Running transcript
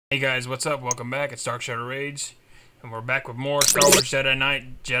Hey guys, what's up? Welcome back. It's Dark Shadow Rage, and we're back with more Star Wars Jedi Knight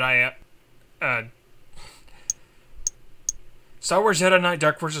Star Wars Jedi Knight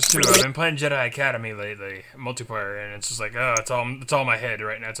Dark Forces 2. I've been playing Jedi Academy lately, multiplayer, and it's just like, it's all in my head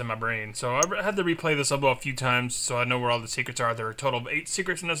right now. It's in my brain. So I had to replay this level a few times so I know where all the secrets are. There are a total of 8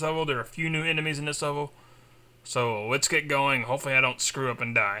 secrets in this level. There are a few new enemies in this level. So let's get going. Hopefully I don't screw up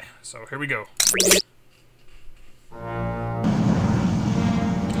and die. So here we go.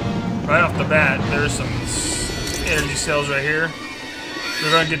 Right off the bat, there's some energy cells right here.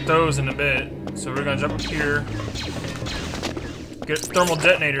 We're gonna get those in a bit. So we're gonna jump up here, get thermal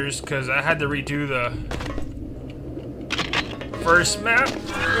detonators, because I had to redo the first map.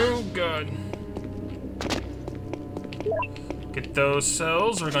 Oh god. Get those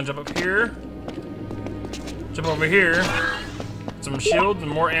cells. We're gonna jump up here. Jump over here. Some shields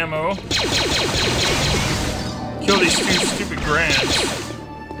and more ammo. Kill these two stupid Grands.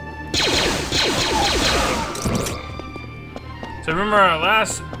 So remember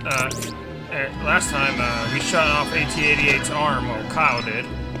last time we shot off AT-88's arm, well Kyle did,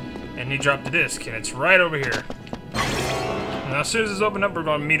 and he dropped the disc, and it's right over here. Now as soon as it's opened up, we're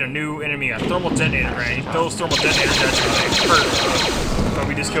going to meet a new enemy, a thermal detonator, right? He throws thermal detonators at you and they hurt. But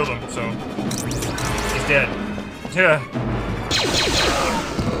we just killed him, so he's dead. Yeah.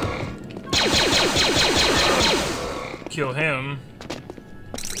 Kill him.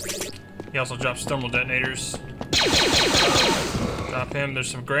 He also drops thermal detonators. Drop him. There's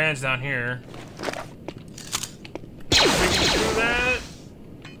some Grands down here. We can do that.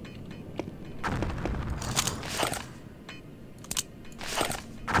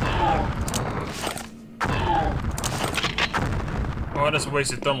 Oh, I just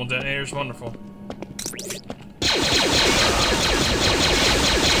wasted thermal detonators. Wonderful.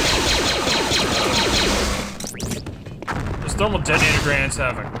 Thermal detonator Grands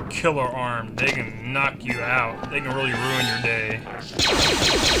have a killer arm. They can knock you out. They can really ruin your day.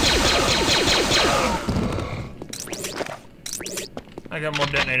 I got more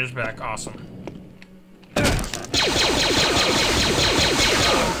detonators back. Awesome.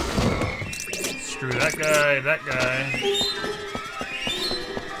 Screw that guy, that guy.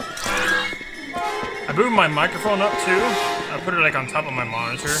 I moved my microphone up too. I put it like on top of my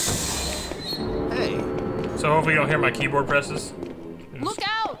monitor. Hey. So hopefully you don't hear my keyboard presses. Look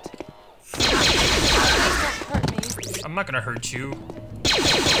out! Hurt me. I'm not gonna hurt you.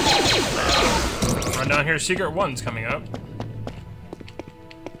 Run down here, Secret 1's coming up.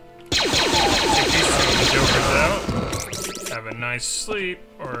 Take these two jokers out. Have a nice sleep,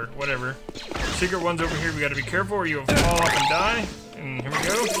 or whatever. Secret 1's over here, we gotta be careful or you'll fall off and die. And here we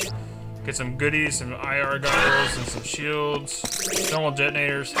go. Get some goodies, some IR goggles, and some shields, thermal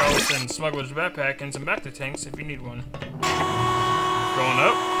detonators, health, and smuggler's backpack, and some bacta tanks if you need one. Going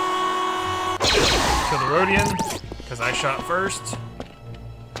up. Kill the Rodian, because I shot first.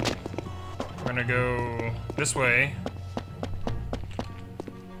 We're gonna go this way.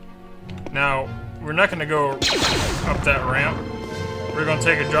 Now, we're not gonna go up that ramp. We're gonna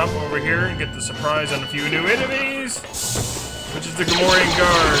take a drop over here and get the surprise on a few new enemies, which is the Gamorrean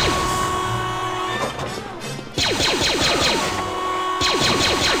Guard.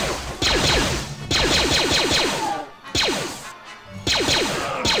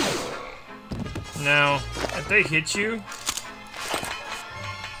 Now, if they hit you,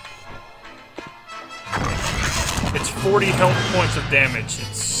 it's 40 health points of damage.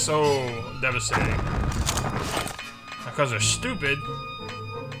 It's so devastating. Because they're stupid.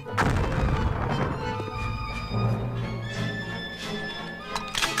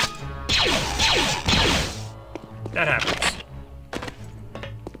 That happens.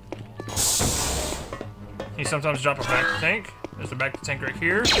 You sometimes drop a bacta tank. There's a bacta tank right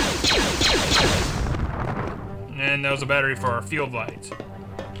here. And that was a battery for our field light. Since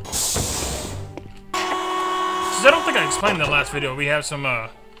I don't think I explained in the last video, we have some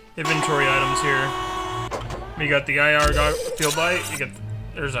inventory items here. We got the IR field light. You got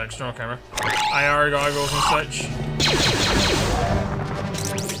there's an external camera. IR goggles and such.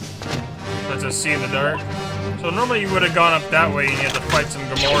 Lets us see in the dark. So normally you would have gone up that way and you had to fight some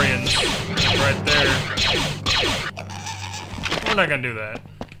Gamorreans right there. We're not gonna do that.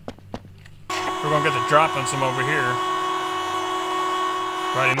 We're gonna get the drop on some over here.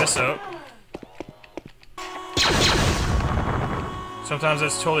 Riding this up. Sometimes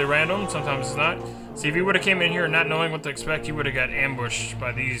it's totally random, sometimes it's not. See, if you would have came in here not knowing what to expect, you would have got ambushed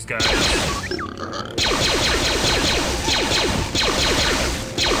by these guys.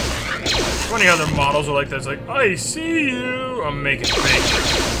 20 other models are like that. It's like, I see you. I'm making fake.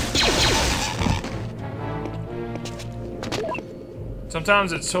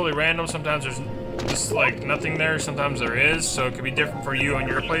 Sometimes it's totally random, sometimes there's just like nothing there, sometimes there is, so it could be different for you on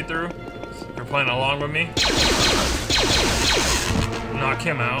your playthrough. If you're playing along with me. Knock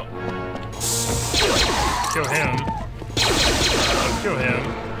him out. Kill him. Kill him.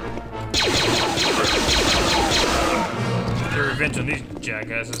 Get revenge on these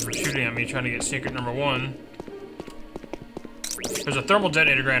jackasses for shooting at me, trying to get secret number 1. There's a thermal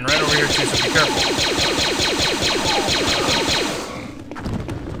detonator grand right over here too, so be careful.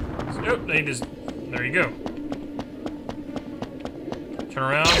 Nope, they just... There you go. Turn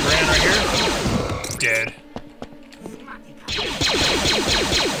around, grand right here. Dead.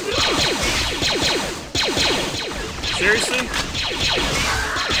 Seriously?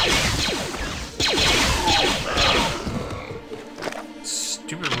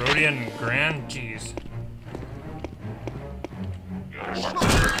 Stupid Rhodian Grand? Jeez.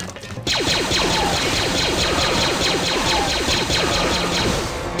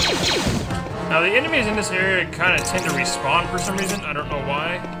 Now the enemies in this area kind of tend to respawn for some reason. I don't know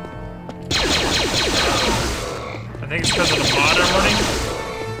why. I think it's because of the mod I'm running.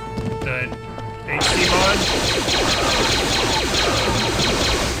 The HD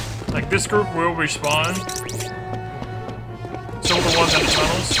mod. Like this group will respawn. Some of the ones in the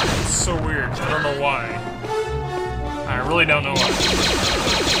tunnels. It's so weird. I don't know why. I really don't know why.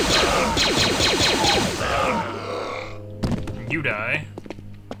 You die.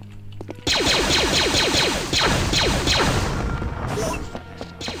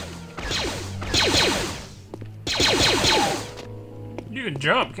 You can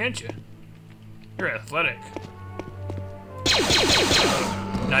jump, can't you? You're athletic.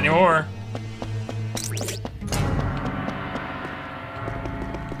 Not anymore.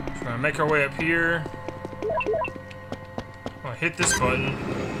 We're gonna make our way up here. I'll hit this button.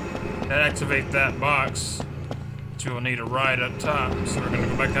 That activates that box. But you will need a ride up top. So we're gonna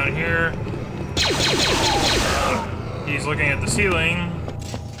go back down here. He's looking at the ceiling.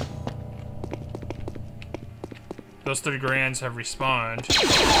 Those 3 grands have respawned.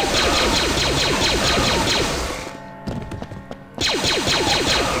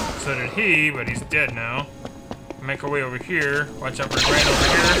 So did he, but he's dead now. Make our way over here. Watch out for a grand over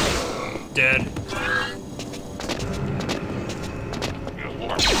here. Dead.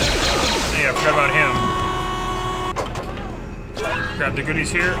 Yeah, I forgot about him. Grab the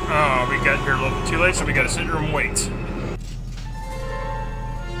goodies here. Oh, we got here a little bit too late, so we gotta sit here and wait.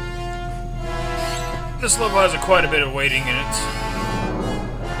 This level has quite a bit of waiting in it.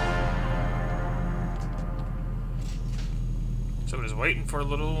 So it is waiting for a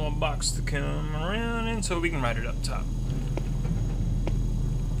little box to come around, and so we can ride it up top.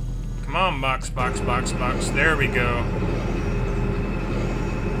 Come on, box, box, box, box. There we go.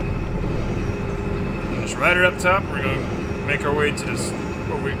 Just ride it up top. We're gonna make our way to this,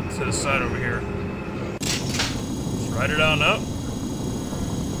 to the side over here. Just ride it on up.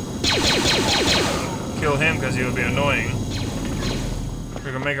 Kill him because he'll be annoying.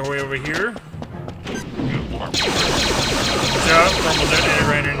 We're gonna make our way over here. Good job, thermal detonator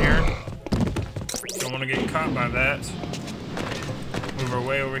right in here. Don't want to get caught by that. Move our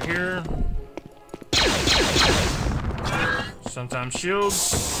way over here. Sometimes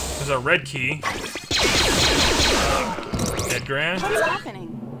shields. There's a red key. Dead grand. What's happening?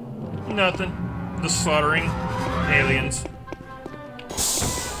 Nothing. The slaughtering aliens.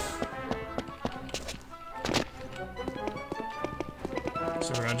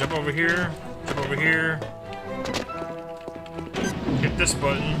 So we're gonna jump over here, hit this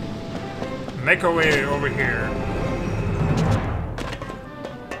button, make our way over here.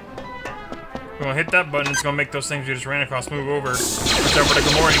 We're gonna hit that button, it's gonna make those things we just ran across move over. Watch out for the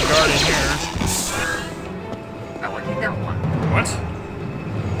Gamorrean guard in here. What?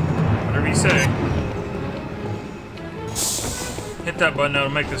 Whatever you say. Hit that button, that'll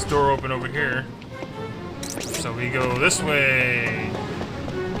make this door open over here. So we go this way.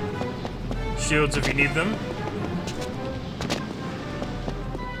 Shields if you need them.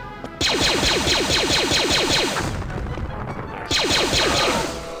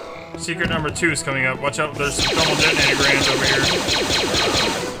 Secret number 2 is coming up. Watch out, there's some thermal detonator grands over here.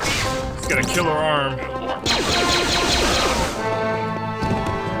 He's got a killer arm.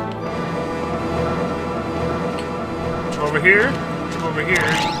 Over here,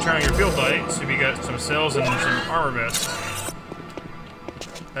 turn on your field light, so we got some cells and some armor vests.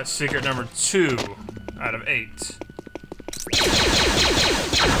 That's secret number 2 out of 8.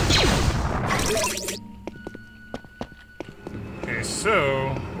 Okay,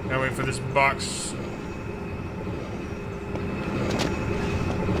 so now wait for this box.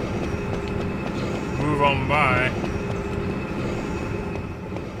 Move on by.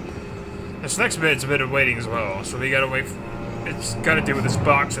 This next bit's a bit of waiting as well, so we gotta wait. It's got to do with this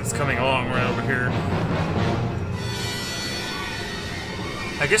box that's coming along right over here.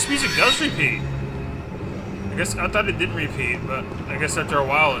 I guess music does repeat. I thought it didn't repeat, but I guess after a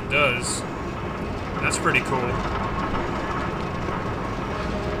while it does. That's pretty cool.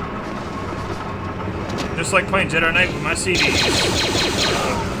 Just like playing Jedi Knight with my CDs.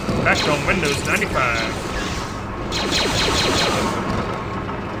 Back on Windows 95.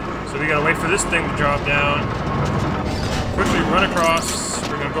 So we gotta wait for this thing to drop down. Quickly run across.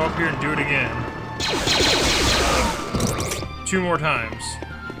 We're gonna go up here and do it again. 2 more times.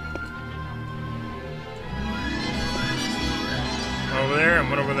 One over there and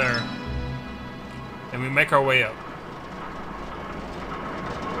one over there. And we make our way up.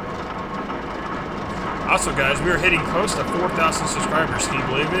 Also, guys, we are hitting close to 4,000 subscribers. Can you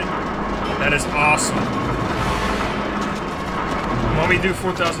believe it? That is awesome. When we do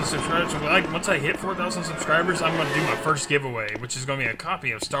 4,000 subscribers, once I hit 4,000 subscribers, I'm going to do my first giveaway, which is going to be a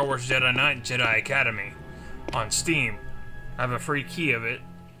copy of Star Wars Jedi Knight Jedi Academy on Steam. I have a free key of it,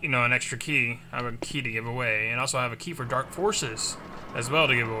 you know, an extra key. I have a key to give away, and also I have a key for Dark Forces as well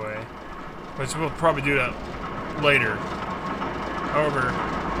to give away, which we'll probably do that later. However,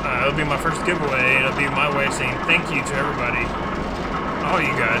 it'll be my first giveaway, and it'll be my way of saying thank you to everybody, all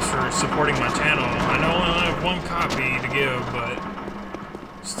you guys, for supporting my channel. I know I only have 1 copy to give, but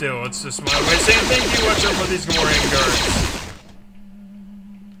still, it's just my way of saying thank you. Watch out for these Gamorrean guards.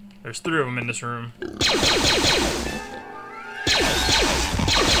 There's 3 of them in this room.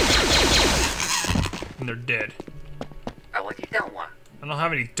 And they're dead. I don't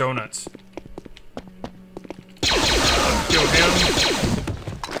have any donuts. Kill him.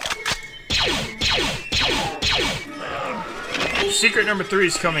 Secret number 3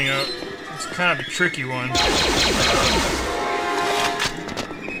 is coming up. It's kind of a tricky one.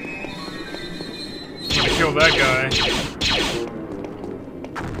 I'm gonna kill that guy.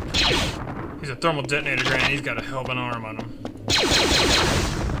 He's a thermal detonator grenade. He's got a hell of an arm on him.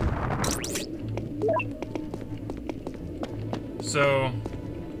 So,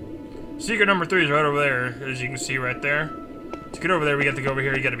 secret number 3 is right over there, as you can see right there. To get over there, we got to go over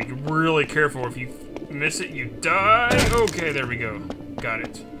here. You got to be really careful. If you miss it, you die. Okay, there we go. Got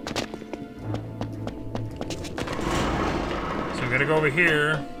it. So we got to go over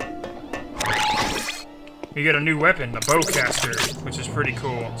here. We get a new weapon, the bowcaster, which is pretty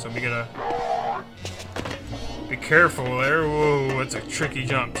cool. So we gotta be careful there. Whoa, that's a tricky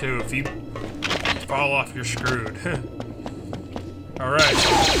jump too. If you fall off, you're screwed. Alright,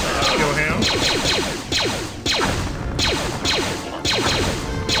 kill him.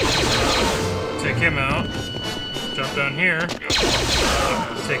 Take him out. Jump down here.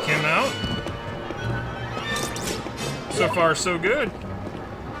 Take him out. So far, so good.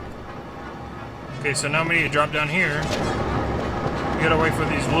 Okay, so now we need to drop down here. We gotta wait for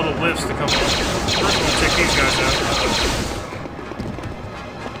these little lifts to come up. First, I'm gonna take these guys out.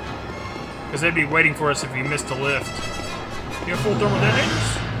 Because they'd be waiting for us if we missed a lift. You have full thermal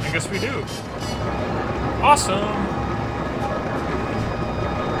detonators? I guess we do. Awesome!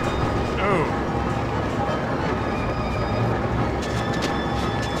 Oh.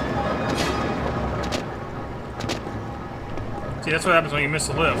 See, that's what happens when you miss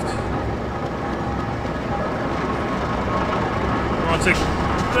a lift. We're gonna take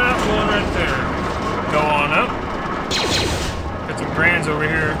that one right there. Go on up. Got some grands over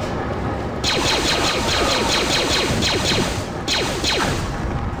here.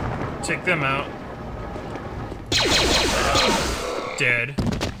 Take them out. Dead.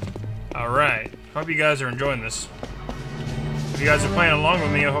 Alright. Hope you guys are enjoying this. If you guys are playing along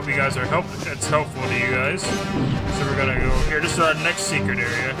with me, I hope you guys are it's helpful to you guys. So we're gonna go here. This is our next secret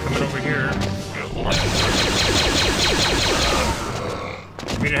area. Coming over here.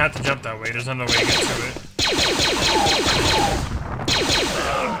 We didn't have to jump that way. There's another way to get to it.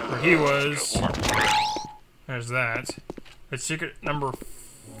 Where he was. There's that. It's secret number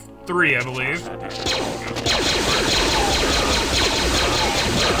 3, I believe.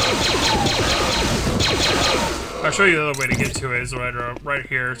 I'll show you the other way to get to it. It's right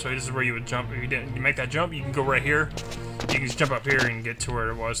here. So this is where you would jump. If you didn't make that jump, you can go right here. You can just jump up here and get to where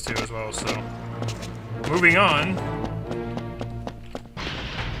it was too as well. So, moving on.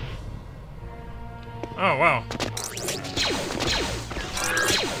 Oh wow.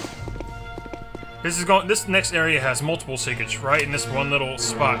 This next area has multiple secrets right in this one little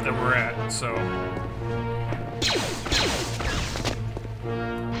spot that we're at, so.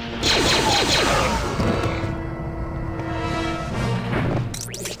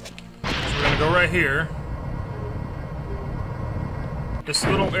 So we're gonna go right here. This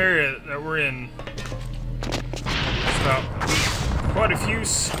little area that we're in is about quite a few.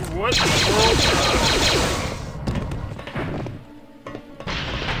 What in the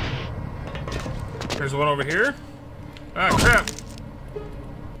world? There's one over here. Ah, crap.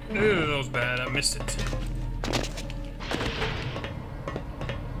 Ooh, that was bad. I missed it.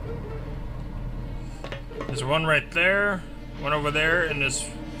 There's one right there, one over there, and there's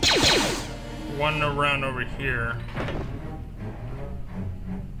one around over here.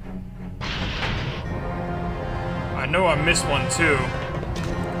 I know I missed one too.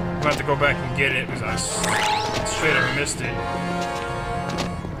 I'm gonna have to go back and get it because I straight up missed it.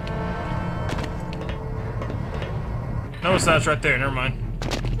 No, it's not. It's right there. Never mind.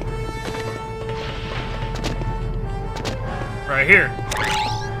 Right here.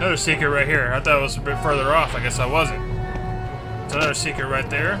 Another secret right here. I thought it was a bit further off. I guess I wasn't. It's another secret right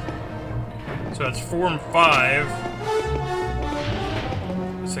there. So that's 4 and 5.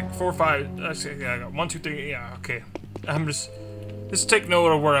 It's like 4, 5. Yeah, I got 1, 2, 3. Yeah, okay. I'm just take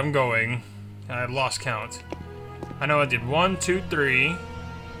note of where I'm going. I lost count. I know I did 1, 2, 3.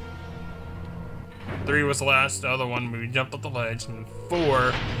 3 was the last. The other one we jumped off the ledge, and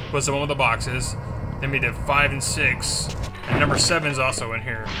 4 was the one with the boxes. Then we did 5 and 6. And number 7 is also in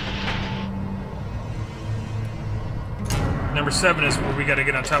here. Number 7 is where we gotta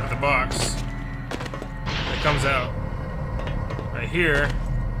get on top of the box. It comes out right here.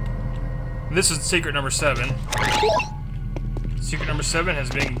 And this is secret number 7. Secret number 7 has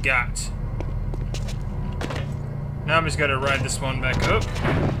been got. Now I'm just gotta ride this one back up.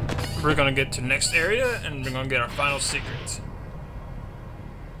 We're gonna get to the next area and we're gonna get our final secret.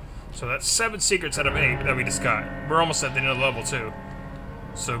 So that's 7 secrets out of 8 that we just got. We're almost at the end of the level too.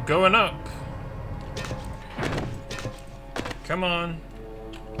 So going up. Come on.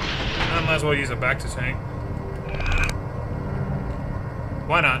 I might as well use a back to tank.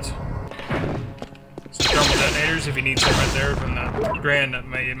 Why not? Some thermal detonators if you need some right there from that grand that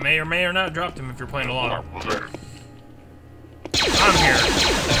may or may not drop them if you're playing along. I'm here.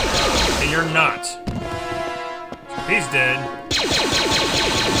 And you're not. He's dead.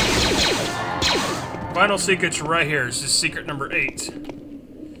 Final secret's right here. This is secret number 8.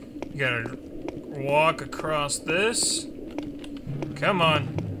 You gotta walk across this. Come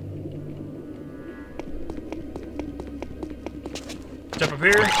on. Jump up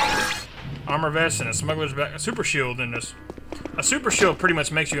here. Armor vest and a smuggler's back. A super shield in this. A super shield pretty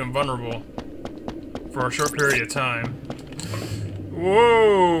much makes you invulnerable for a short period of time.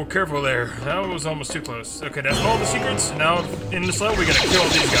 Whoa, careful there. That was almost too close. Okay, that's all the secrets. Now in this level we gotta kill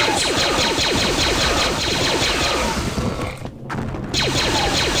these guys.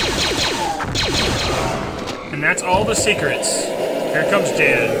 And that's all the secrets. Here comes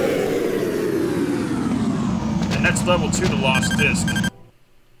Jedi. And that's level 2, the Lost Disc.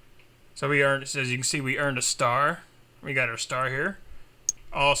 So we earned, as you can see, we earned a star. We got our star here.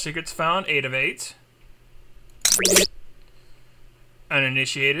 All secrets found, 8 of 8.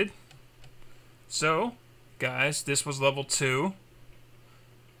 Uninitiated. So, guys, this was level 2.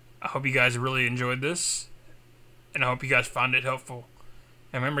 I hope you guys really enjoyed this. And I hope you guys found it helpful.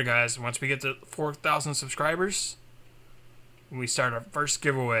 And remember, guys, once we get to 4,000 subscribers, we start our first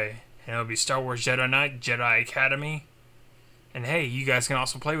giveaway. And it'll be Star Wars Jedi Knight, Jedi Academy. And hey, you guys can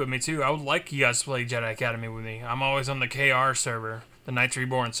also play with me too. I would like you guys to play Jedi Academy with me. I'm always on the KR server, the Knights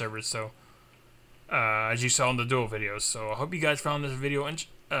Reborn server, so as you saw in the duel videos. So I hope you guys found this video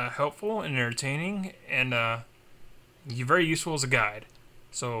helpful and entertaining, and very useful as a guide.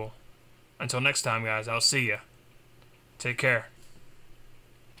 So until next time, guys, I'll see ya. Take care.